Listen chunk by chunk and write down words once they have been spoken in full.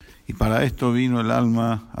Y para esto vino el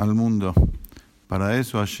alma al mundo. Para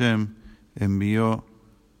eso Hashem envió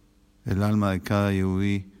el alma de cada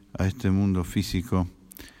Yehudí a este mundo físico,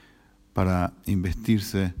 para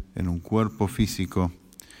investirse en un cuerpo físico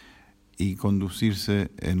y conducirse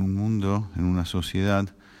en un mundo, en una sociedad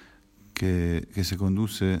que se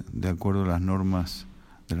conduce de acuerdo a las normas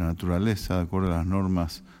de la naturaleza, de acuerdo a las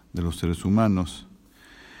normas de los seres humanos.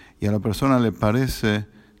 Y a la persona le parece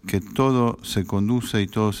que todo se conduce y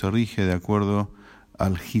todo se rige de acuerdo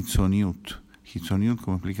al Hitzoniut. Hitzoniut,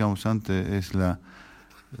 como explicamos antes, es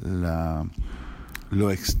lo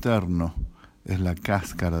externo, es la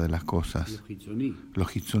cáscara de las cosas. Lo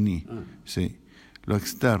Hitzoní, sí. Lo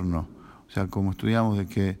externo. O sea, como estudiamos de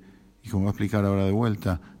que, y como voy a explicar ahora de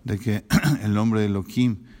vuelta, de que el nombre de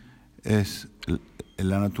Elohim es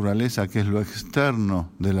la naturaleza, que es lo externo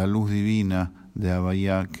de la luz divina de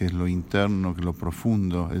Havaya, que es lo interno, que es lo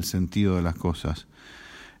profundo, el sentido de las cosas.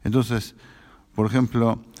 Entonces, por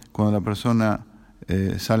ejemplo, cuando la persona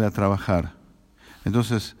sale a trabajar,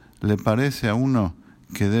 entonces le parece a uno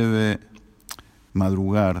que debe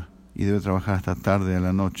madrugar y debe trabajar hasta tarde a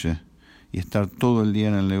la noche y estar todo el día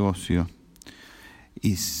en el negocio,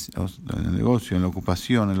 en la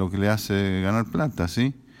ocupación, en lo que le hace ganar plata,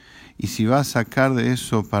 ¿sí? Y si va a sacar de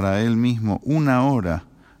eso para él mismo 1 hora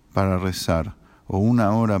para rezar o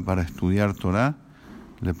 1 hora para estudiar Torah,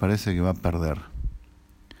 le parece que va a perder.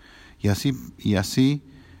 Y así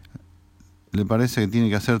le parece que tiene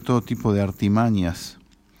que hacer todo tipo de artimañas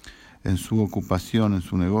en su ocupación, en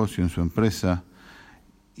su negocio, en su empresa,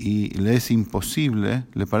 y le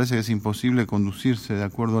parece que es imposible conducirse de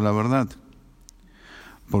acuerdo a la verdad.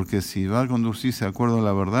 Porque si va a conducirse de acuerdo a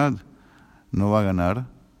la verdad, no va a ganar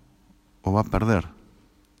o va a perder.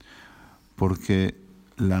 Porque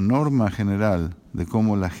la norma general de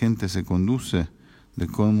cómo la gente se conduce, de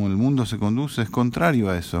cómo el mundo se conduce, es contrario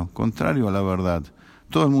a eso, contrario a la verdad.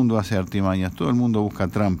 Todo el mundo hace artimañas, todo el mundo busca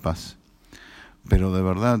trampas. Pero de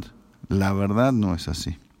verdad, la verdad no es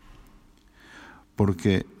así.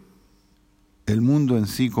 Porque el mundo en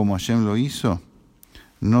sí, como Hashem lo hizo,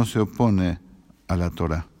 no se opone a la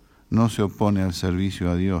Torah, no se opone al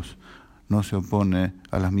servicio a Dios, no se opone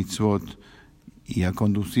a las mitzvot y a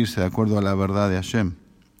conducirse de acuerdo a la verdad de Hashem.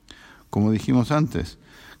 Como dijimos antes,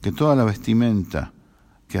 que toda la vestimenta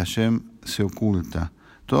que Hashem se oculta,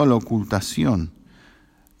 toda la ocultación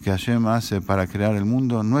que Hashem hace para crear el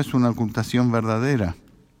mundo, no es una ocultación verdadera,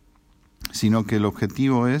 sino que el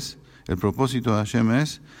propósito de Hashem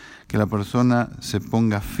es que la persona se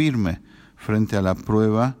ponga firme frente a la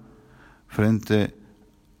prueba, frente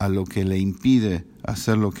a lo que le impide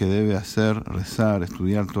hacer lo que debe hacer, rezar,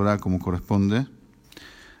 estudiar Torah como corresponde,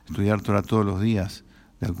 estudiar Torah todos los días,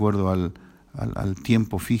 de acuerdo al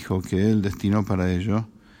tiempo fijo que Él destinó para ello.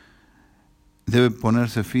 Debe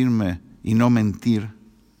ponerse firme y no mentir,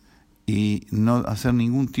 y no hacer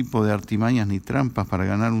ningún tipo de artimañas ni trampas para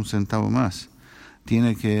ganar un centavo más.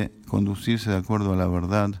 Tiene que conducirse de acuerdo a la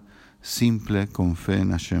verdad, simple, con fe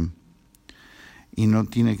en Hashem. Y no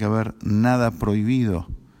tiene que haber nada prohibido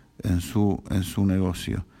en su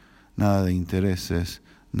negocio, nada de intereses,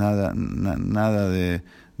 nada de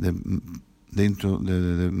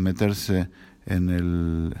meterse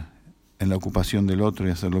en la ocupación del otro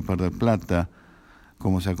y hacerlo perder plata,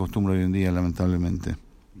 como se acostumbra hoy en día, lamentablemente.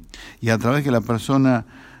 Y a través que la persona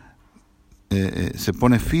se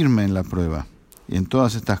pone firme en la prueba y en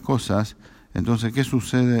todas estas cosas, entonces, ¿qué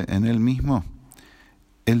sucede en él mismo?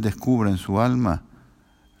 Él descubre en su alma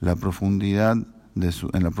en la profundidad de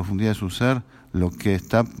su ser, lo que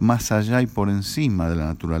está más allá y por encima de la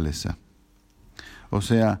naturaleza. O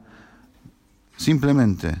sea,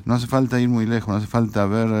 simplemente, no hace falta ir muy lejos, no hace falta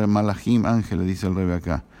ver malajim, ángeles, dice el Rebbe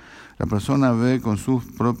acá. La persona ve con sus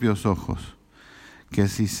propios ojos que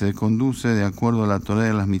si se conduce de acuerdo a la Torah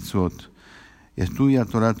de las mitzvot, estudia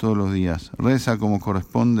Torah todos los días, reza como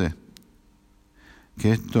corresponde,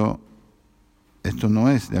 que esto no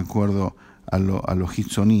es de acuerdo a lo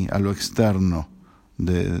hitzoní, a lo externo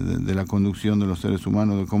de la conducción de los seres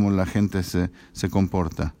humanos, de cómo la gente se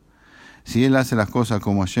comporta. Si él hace las cosas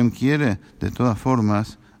como Hashem quiere, de todas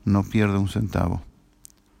formas, no pierde un centavo.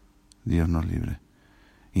 Dios nos libre.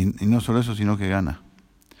 Y no solo eso, sino que gana.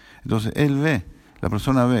 Entonces, la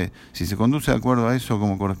persona ve, si se conduce de acuerdo a eso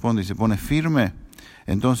como corresponde y se pone firme,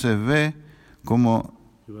 entonces ve cómo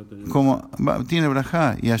tiene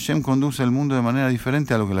brajá, y Hashem conduce el mundo de manera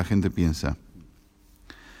diferente a lo que la gente piensa.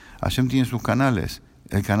 Hashem tiene sus canales.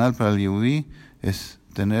 El canal para el Yehudí es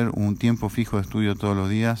tener un tiempo fijo de estudio todos los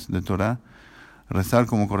días de Torah, rezar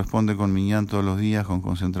como corresponde con minyan todos los días, con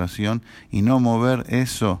concentración, y no mover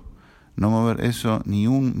eso ni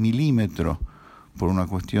un milímetro por una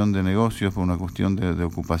cuestión de negocios, por una cuestión de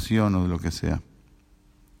ocupación o de lo que sea.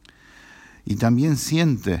 Y también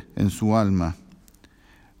siente en su alma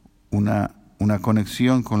una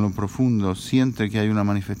conexión con lo profundo, siente que hay una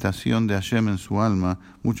manifestación de Hashem en su alma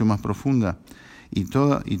mucho más profunda. Y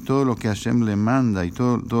todo lo que Hashem le manda y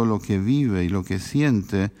todo lo que vive y lo que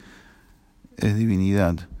siente es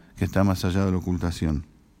divinidad que está más allá de la ocultación.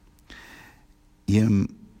 Y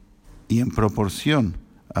en proporción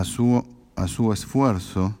a su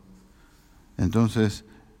esfuerzo, entonces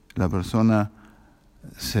la persona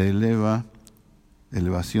se eleva,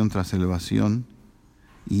 elevación tras elevación,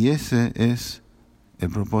 y ese es el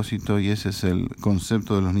propósito y ese es el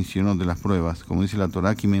concepto de los nisionot, de las pruebas. Como dice la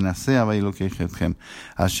Torá,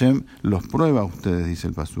 Hashem los prueba a ustedes, dice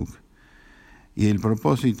el pasuk. Y el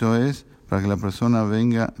propósito es para que la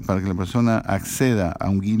persona acceda a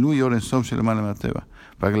un Gilui Or Sof Shel Ma'ale Mateva,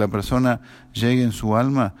 para que la persona llegue en su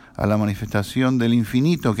alma a la manifestación del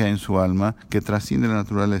infinito que hay en su alma, que trasciende la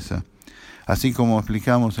naturaleza. Así como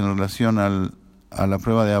explicamos en relación a la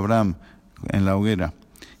prueba de Abraham en la hoguera.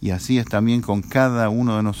 Y así es también con cada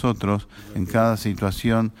uno de nosotros, en cada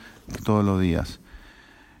situación, todos los días.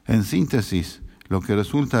 En síntesis, lo que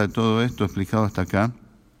resulta de todo esto explicado hasta acá,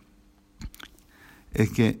 es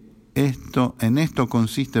que en esto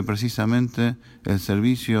consiste precisamente el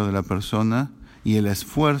servicio de la persona y el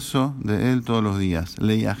esfuerzo de él todos los días.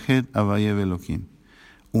 Leyahed Havaya Elohim.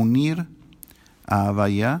 Unir a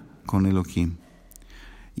Havaya con Elohim.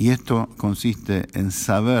 Y esto consiste en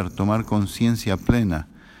saber, tomar conciencia plena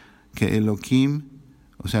que Elohim,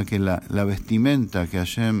 o sea que la vestimenta que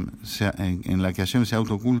en la que Hashem se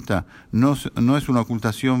autooculta, no es una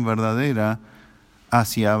ocultación verdadera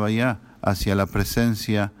hacia Havaya, hacia la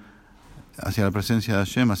presencia de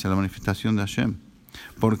Hashem, hacia la manifestación de Hashem.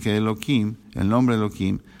 Porque Elohim, el nombre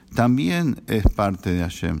Elohim, también es parte de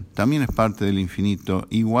Hashem, también es parte del infinito,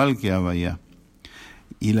 igual que Havaya.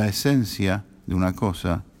 Y la esencia de una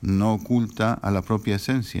cosa no oculta a la propia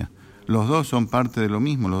esencia. Los dos son parte de lo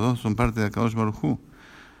mismo, los dos son parte de Akadosh Baruj Hu.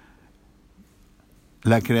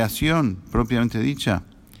 La creación, propiamente dicha,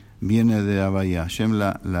 viene de Havaya. Hashem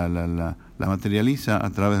la materializa a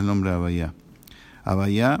través del nombre de Havaya.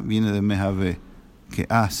 Havaya viene de Mehaveh, que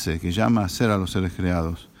hace, que llama a hacer a los seres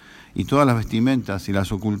creados. Y todas las vestimentas y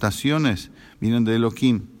las ocultaciones vienen de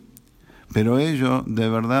Elohim. Pero ello, de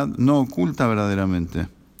verdad, no oculta verdaderamente,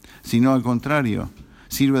 sino al contrario,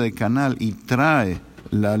 sirve de canal y trae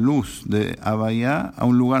la luz de Havaya a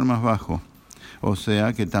un lugar más bajo. O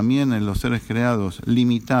sea, que también en los seres creados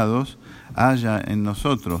limitados haya en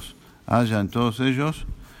nosotros, haya en todos ellos,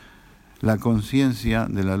 la conciencia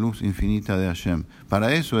de la luz infinita de Hashem.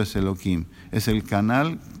 Para eso es Elohim, es el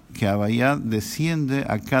canal que Havaya desciende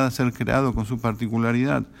a cada ser creado con su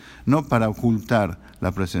particularidad, no para ocultar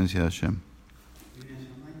la presencia de Hashem.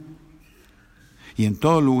 Y en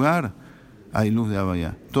todo lugar hay luz de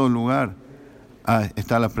Havaya, en todo lugar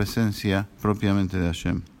está la presencia propiamente de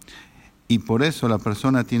Hashem. Y por eso la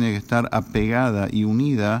persona tiene que estar apegada y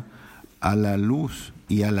unida a la luz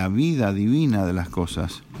y a la vida divina de las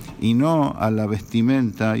cosas, y no a la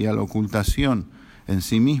vestimenta y a la ocultación en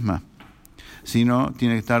sí misma, sino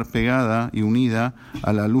tiene que estar pegada y unida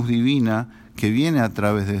a la luz divina que viene a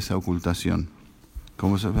través de esa ocultación,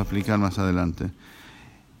 como se va a explicar más adelante.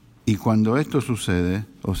 Y cuando esto sucede,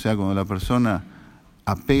 o sea, cuando la persona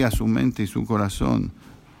apega su mente y su corazón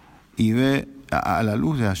y ve a la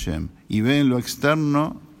luz de Hashem, y ve en lo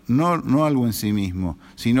externo no algo en sí mismo,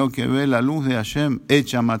 sino que ve la luz de Hashem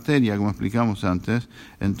hecha materia, como explicamos antes,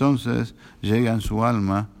 entonces llega en su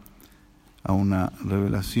alma a una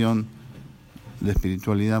revelación de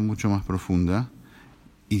espiritualidad mucho más profunda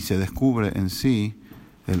y se descubre en sí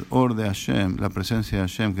el Or de Hashem, la presencia de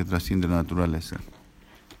Hashem que trasciende la naturaleza.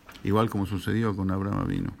 Igual como sucedió con Abraham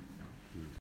Avinu.